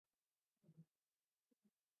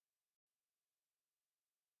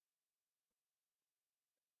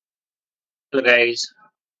Hello guys,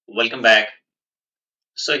 welcome back.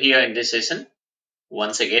 So here in this session,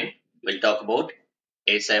 once again, we'll talk about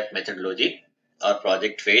ASAP methodology or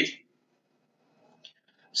project phase.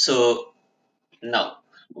 So now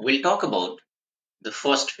we'll talk about the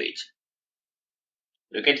first phase.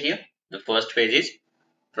 Look at here. The first phase is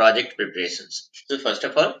project preparations. So first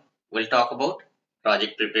of all, we'll talk about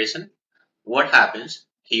project preparation. What happens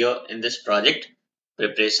here in this project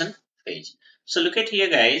preparation phase. So look at here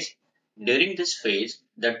guys. During this phase,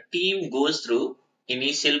 the team goes through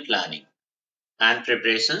initial planning and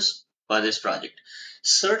preparations for this project.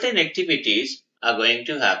 Certain activities are going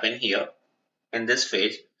to happen here in this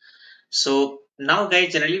phase. So now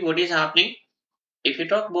guys, generally what is happening? If you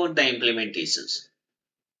talk about the implementations,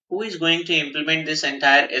 who is going to implement this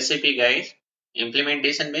entire SAP guys?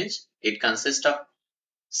 Implementation means it consists of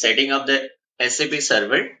setting up the SAP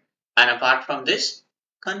server and apart from this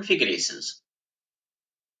configurations,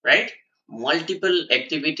 right? Multiple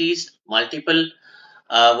activities, multiple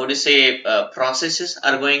what do you say processes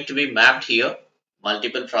are going to be mapped here.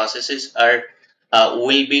 Multiple processes are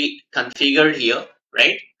will be configured here,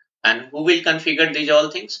 right? And who will configure these all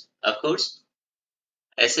things? Of course,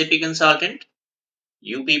 SAP consultant.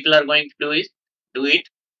 You people are going to do it.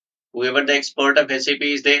 Whoever the expert of SAP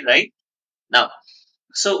is there, right? Now,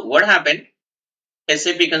 so what happened?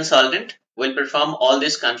 SAP consultant will perform all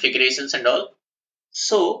these configurations and all.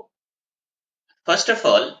 So, first of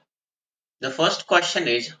all, the first question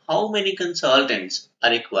is how many consultants are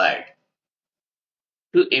required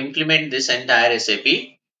to implement this entire SAP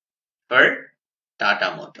for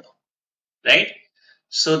Tata Motor, right?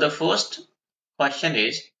 So the first question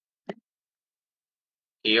is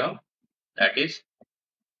here, that is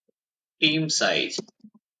team size.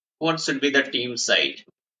 What should be the team size,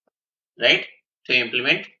 right? To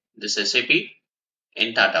implement this SAP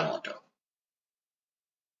in Tata Motor,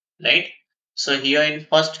 right? So here in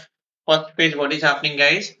first page, what is happening,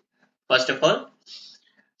 guys? First of all,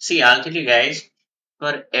 see, I'll tell you guys,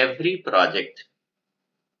 for every project,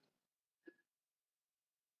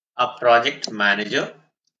 a project manager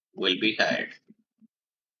will be hired.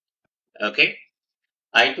 Okay,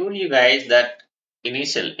 I told you guys that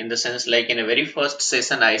initial, in the sense like in a very first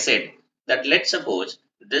session, I said that let's suppose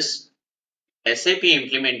this SAP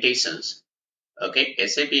implementations, okay,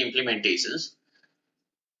 SAP implementations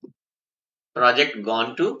project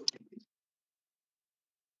gone to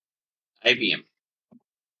IBM,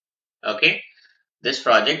 okay, this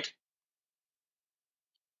project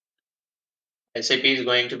SAP is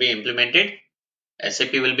going to be implemented,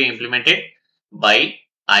 SAP will be implemented by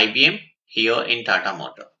IBM here in Tata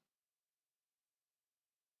Motor.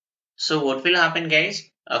 So what will happen, guys?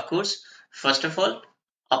 Of course, first of all,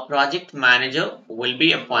 a project manager will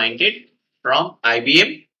be appointed from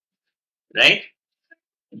IBM, right?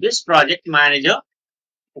 This project manager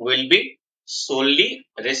will be solely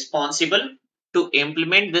responsible to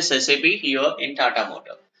implement this SAP here in Tata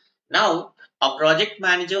Motor. Now, a project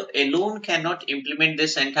manager alone cannot implement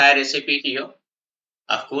this entire SAP here.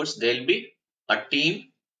 Of course, there'll be a team,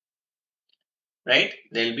 right?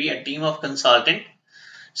 There'll be a team of consultant.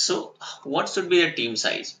 So, what should be the team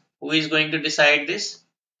size? Who is going to decide this?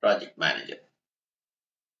 Project manager,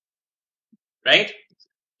 right?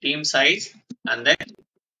 Team size and then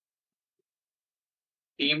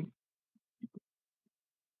team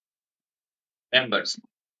members,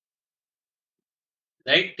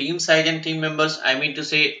 right? Team size and team members. I mean to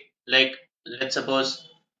say, like, let's suppose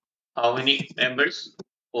how many members?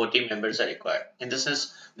 40 members are required. In the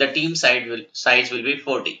sense, the team size will be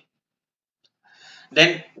 40.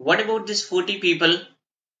 Then what about this 40 people?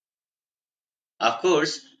 Of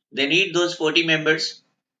course, they need those 40 members,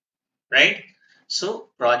 right? So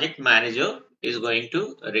project manager is going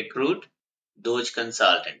to recruit those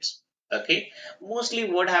consultants. Okay.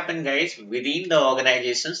 Mostly what happen, guys, within the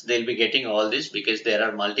organizations, they'll be getting all this because there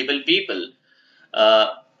are multiple people.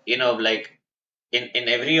 Uh, like in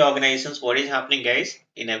every organizations, what is happening, guys?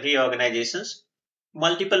 In every organizations,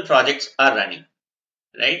 multiple projects are running,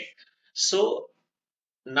 right? So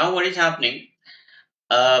now what is happening?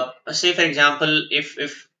 Say for example,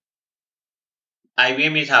 if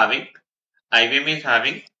IBM is having IBM is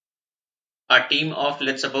having a team of,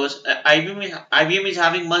 let's suppose IBM is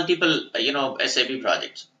having multiple SAP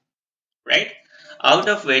projects, right? Out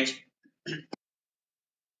of which,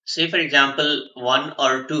 say for example, one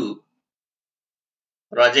or two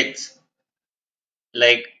projects,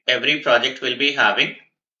 like every project will be having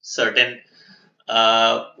certain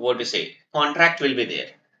what to say contract will be there,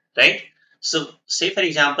 right? So say for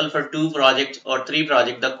example for two projects or three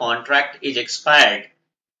projects the contract is expired,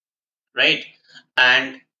 right?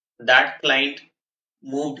 And that client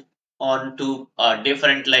moved on to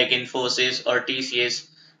different like Infosys or TCS,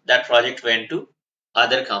 that project went to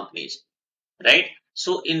other companies, right?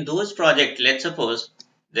 So in those projects, let's suppose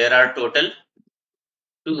there are total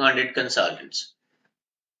 200 consultants.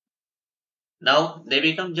 Now they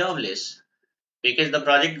become jobless because the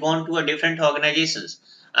project gone to a different organizations,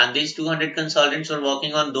 and these 200 consultants are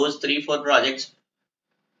working on those 3 4 projects.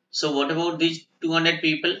 So what about these 200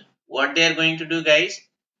 people? What they are going to do, guys?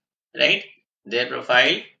 Right? Their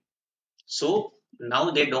profile. So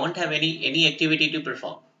now they don't have any activity to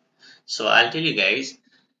perform. So I'll tell you guys,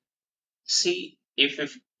 see,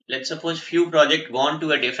 if let's suppose few project gone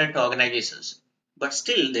to a different organizations, but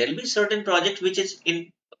still there will be certain project which is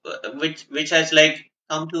in which has like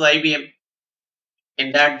come to IBM.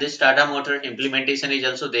 In that, this Tata Motor implementation is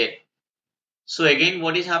also there. So again,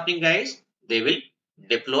 what is happening, guys? They will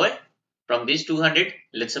deploy from these 200,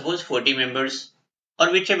 let's suppose 40 members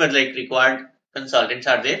or whichever like required consultants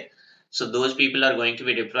are there. So those people are going to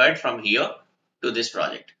be deployed from here to this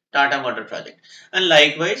project, Tata Motor project. And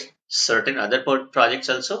likewise, certain other projects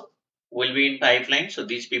also will be in pipeline. So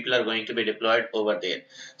these people are going to be deployed over there.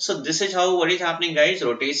 So this is how what is happening, guys.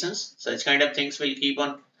 Rotations, such kind of things will keep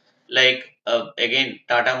on like again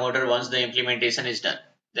Tata Motor once the implementation is done.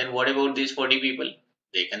 Then what about these 40 people?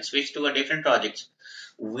 They can switch to a different projects.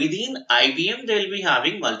 Within IBM, they will be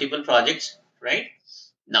having multiple projects, right?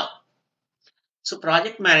 Now, so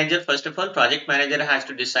project manager, first of all, project manager has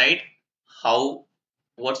to decide how,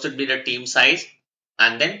 what should be the team size.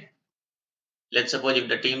 And then let's suppose if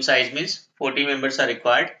the team size means 40 members are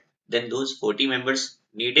required, then those 40 members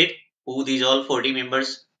needed. Who these all 40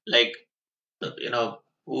 members like,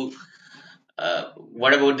 who,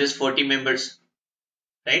 what about this 40 members?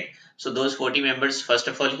 Right? So those 40 members, first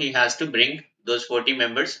of all, he has to bring those 40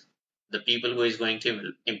 members, the people who is going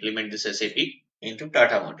to implement this SAP into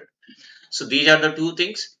Tata Motor. So these are the two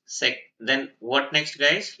things. Then what next,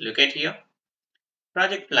 guys? Look at here.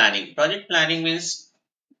 Project planning. Project planning means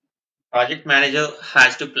project manager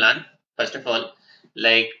has to plan. First of all,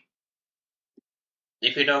 like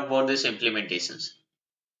if we talk about this implementations,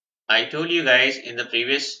 I told you guys in the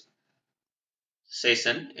previous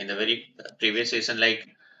session, in the very previous session, like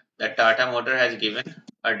that Tata Motor has given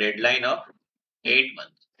a deadline of 8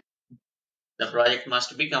 months. The project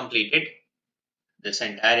must be completed. This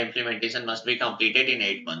entire implementation must be completed in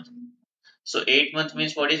 8 months. So 8 months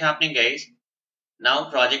means what is happening, guys? Now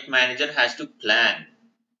project manager has to plan.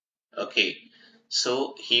 Okay.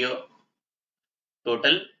 So here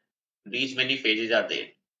total these many phases are there.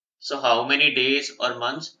 So how many days or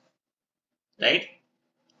months, right,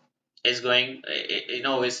 is going,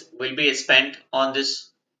 is will be spent on this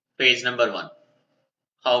phase number one?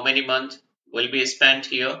 How many months will be spent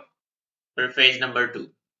here for phase number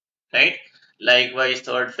two? Right? Likewise,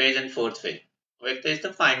 third phase and fourth phase. Fifth is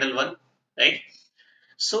the final one, right?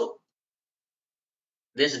 So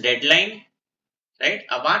this deadline, right?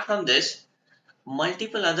 Apart from this,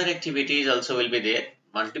 multiple other activities also will be there.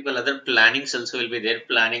 Multiple other plannings also will be there.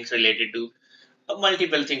 Plannings related to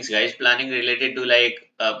multiple things, guys. Planning related to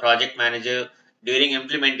like project manager during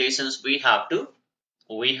implementations. We have to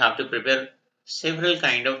prepare several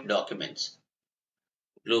kind of documents.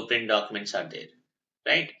 Blueprint documents are there,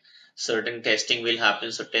 right? Certain testing will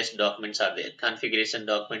happen, so test documents are there. Configuration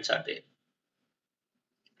documents are there,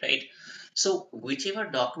 right? So whichever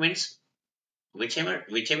document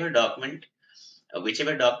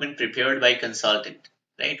prepared by consultant,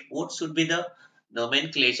 right? What should be the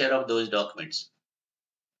nomenclature of those documents?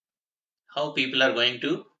 How people are going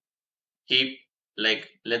to keep, like,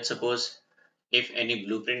 let's suppose if any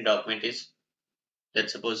blueprint document is,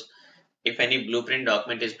 let's suppose if any blueprint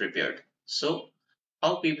document is prepared. So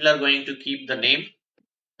how people are going to keep the name?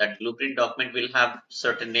 That blueprint document will have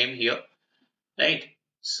certain name here, right?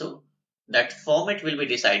 So that format will be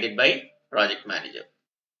decided by project manager.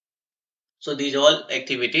 So these all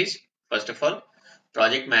activities, first of all,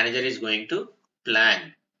 project manager is going to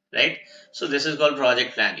plan, right? So this is called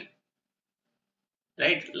project planning,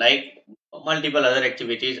 right? Like multiple other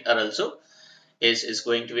activities are also is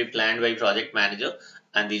going to be planned by project manager,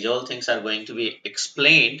 and these all things are going to be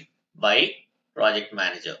explained by project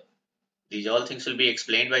manager. These all things will be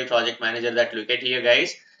explained by project manager. That look at here,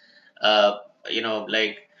 guys. Uh,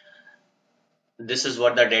 like this is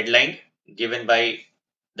what the deadline given by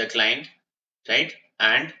the client, right?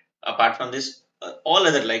 And apart from this, all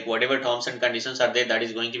other like whatever terms and conditions are there, that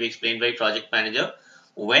is going to be explained by project manager.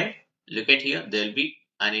 When look at here, there will be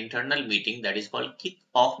an internal meeting that is called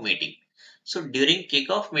kick-off meeting. So during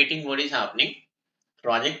kick-off meeting, what is happening?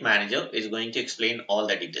 Project manager is going to explain all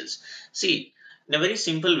the details. See, in a very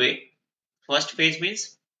simple way, first phase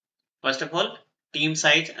means, first of all, team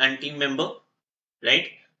size and team member, right?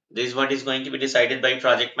 This is what is going to be decided by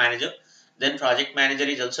project manager. Then project manager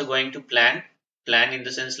is also going to plan in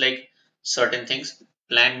the sense like certain things.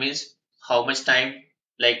 Plan means how much time,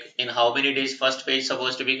 like in how many days first phase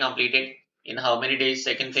supposed to be completed, in how many days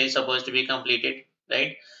second phase supposed to be completed,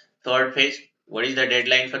 right? Third phase, what is the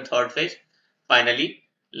deadline for third phase? Finally,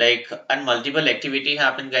 like, and multiple activity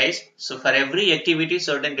happen, guys. So for every activity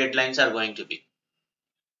certain deadlines are going to be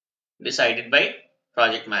decided by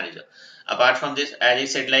project manager. Apart from this, as I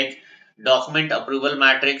said, like document approval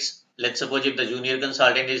matrix. Let's suppose if the junior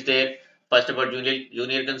consultant is there, first about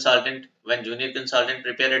junior consultant, when junior consultant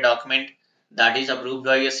prepare a document, that is approved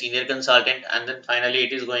by a senior consultant, and then finally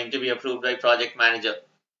it is going to be approved by project manager,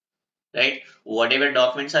 right? Whatever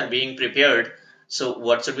documents are being prepared, so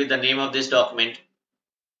what should be the name of this document?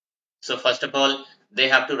 So first of all, they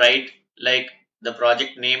have to write like the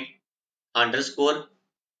project name underscore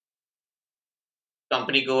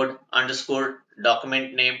company code underscore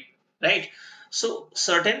document name, right? So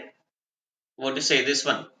certain, what to say, this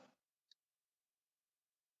one,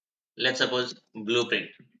 let's suppose blueprint,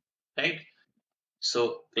 right?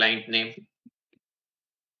 So client name,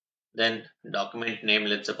 then document name,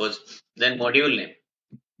 let's suppose, then module name,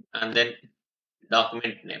 and then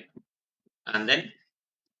document name, and then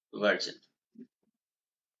version.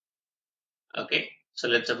 Okay, so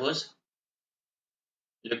let's suppose,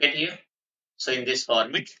 look at here. So in this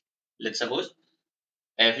format, let's suppose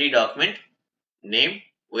every document name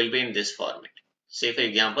will be in this format. Say for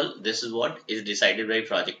example, this is what is decided by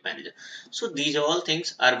project manager. So these all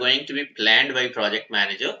things are going to be planned by project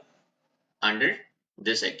manager under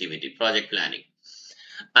this activity, project planning.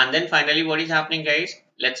 And then finally, what is happening, guys?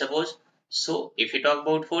 Let's suppose, so if you talk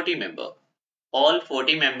about 40 member, all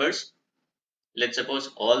 40 members, let's suppose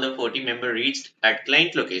all the 40 member reached at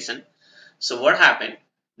client location. So what happened?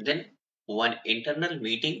 Then one internal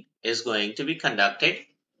meeting is going to be conducted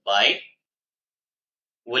by,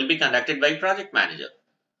 will be conducted by project manager.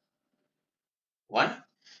 One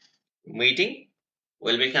meeting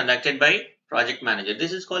will be conducted by project manager.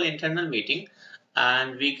 This is called internal meeting,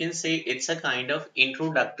 and we can say it's a kind of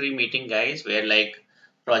introductory meeting, guys, where like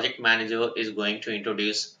project manager is going to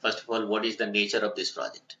introduce first of all what is the nature of this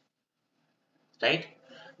project, right?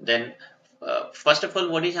 Then first of all,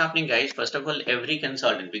 what is happening, guys? First of all, every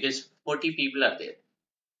consultant, because 40 people are there,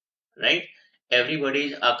 right?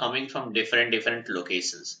 Everybody are coming from different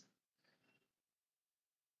locations,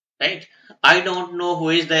 right? I don't know who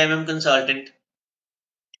is the MM consultant,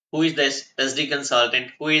 who is the SD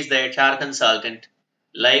consultant, who is the HR consultant.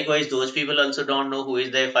 Likewise, those people also don't know who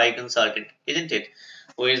is the FI consultant, isn't it?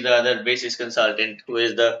 Who is the other basis consultant, who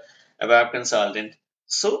is the ABAP consultant.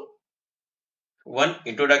 So one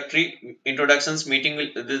introductions meeting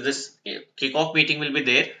will, this kickoff meeting will be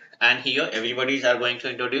there, and here everybody are going to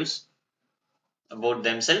introduce about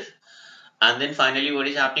themselves. And then finally, what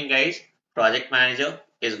is happening, guys? Project manager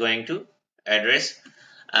is going to address,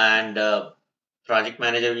 and project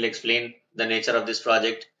manager will explain the nature of this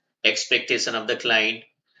project, expectation of the client,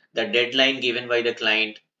 the deadline given by the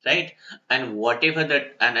client, right? And whatever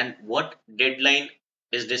that, and what deadline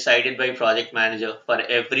is decided by project manager for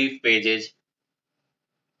every pages,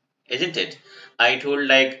 isn't it? I told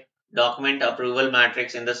like document approval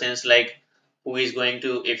matrix in the sense like who is going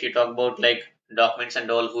to, if you talk about like documents and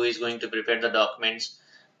all, who is going to prepare the documents,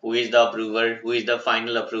 who is the approver, who is the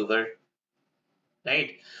final approver,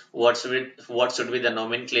 right? What should be the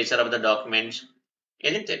nomenclature of the documents,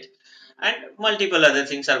 isn't it? And multiple other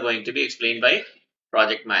things are going to be explained by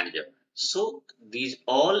project manager. So these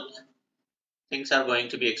all things are going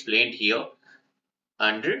to be explained here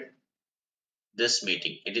under this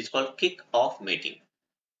meeting. It is called kick-off meeting.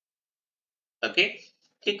 Okay,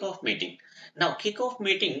 kick-off meeting. Now, kick-off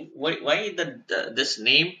meeting. Why this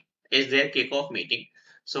name is there? Kick-off meeting.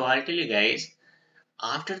 So I'll tell you guys.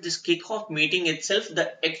 After this kick-off meeting itself,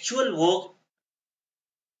 the actual work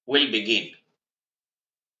will begin.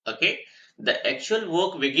 Okay, the actual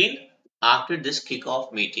work begin after this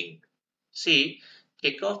kick-off meeting. See,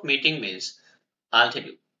 kick-off meeting means, I'll tell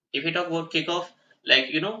you. If you talk about kick-off,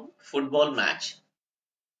 like football match,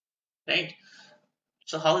 right?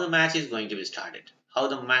 So how the match is going to be started? How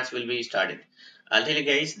the match will be started? I'll tell you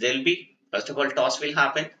guys, there'll be, first of all, toss will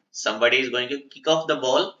happen. Somebody is going to kick off the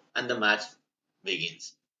ball and the match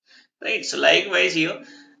begins. Right. So likewise here,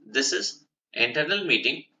 this is internal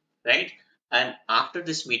meeting, right? And after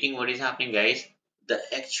this meeting, what is happening, guys? The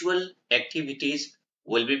actual activities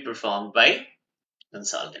will be performed by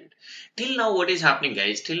consultant. Till now, what is happening,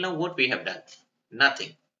 guys? Till now, what we have done? Nothing.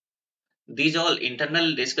 These all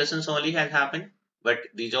internal discussions only has happened, but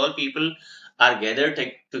these all people are gathered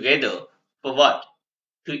together For what?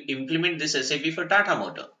 To implement this SAP for Tata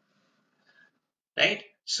Motor, right?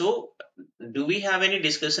 So, do we have any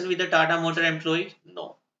discussion with the Tata Motor employee?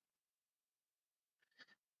 No.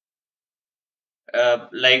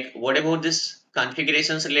 Like, what about this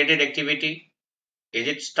configurations related activity? Is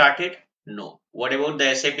it started? No. What about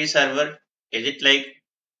the SAP server? Is it like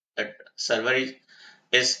that server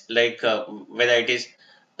is like whether it is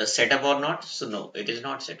set up or not? So no, it is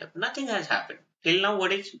not set up. Nothing has happened till now.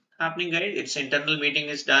 What is happening, guys? Its internal meeting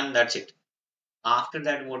is done. That's it. After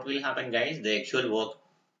that, what will happen, guys? The actual work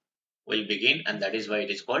will begin, and that is why it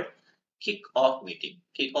is called kick-off meeting.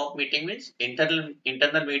 Kick-off meeting means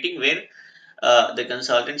internal meeting where the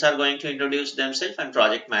consultants are going to introduce themselves and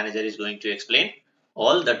project manager is going to explain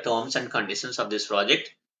all the terms and conditions of this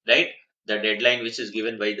project, right? The deadline which is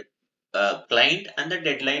given by the client and the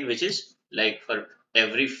deadline which is like for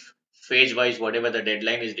every phase wise, whatever the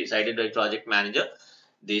deadline is decided by project manager,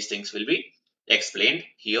 these things will be explained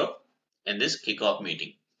here in this kickoff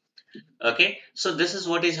meeting. Okay, so this is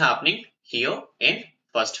what is happening here in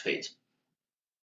first phase.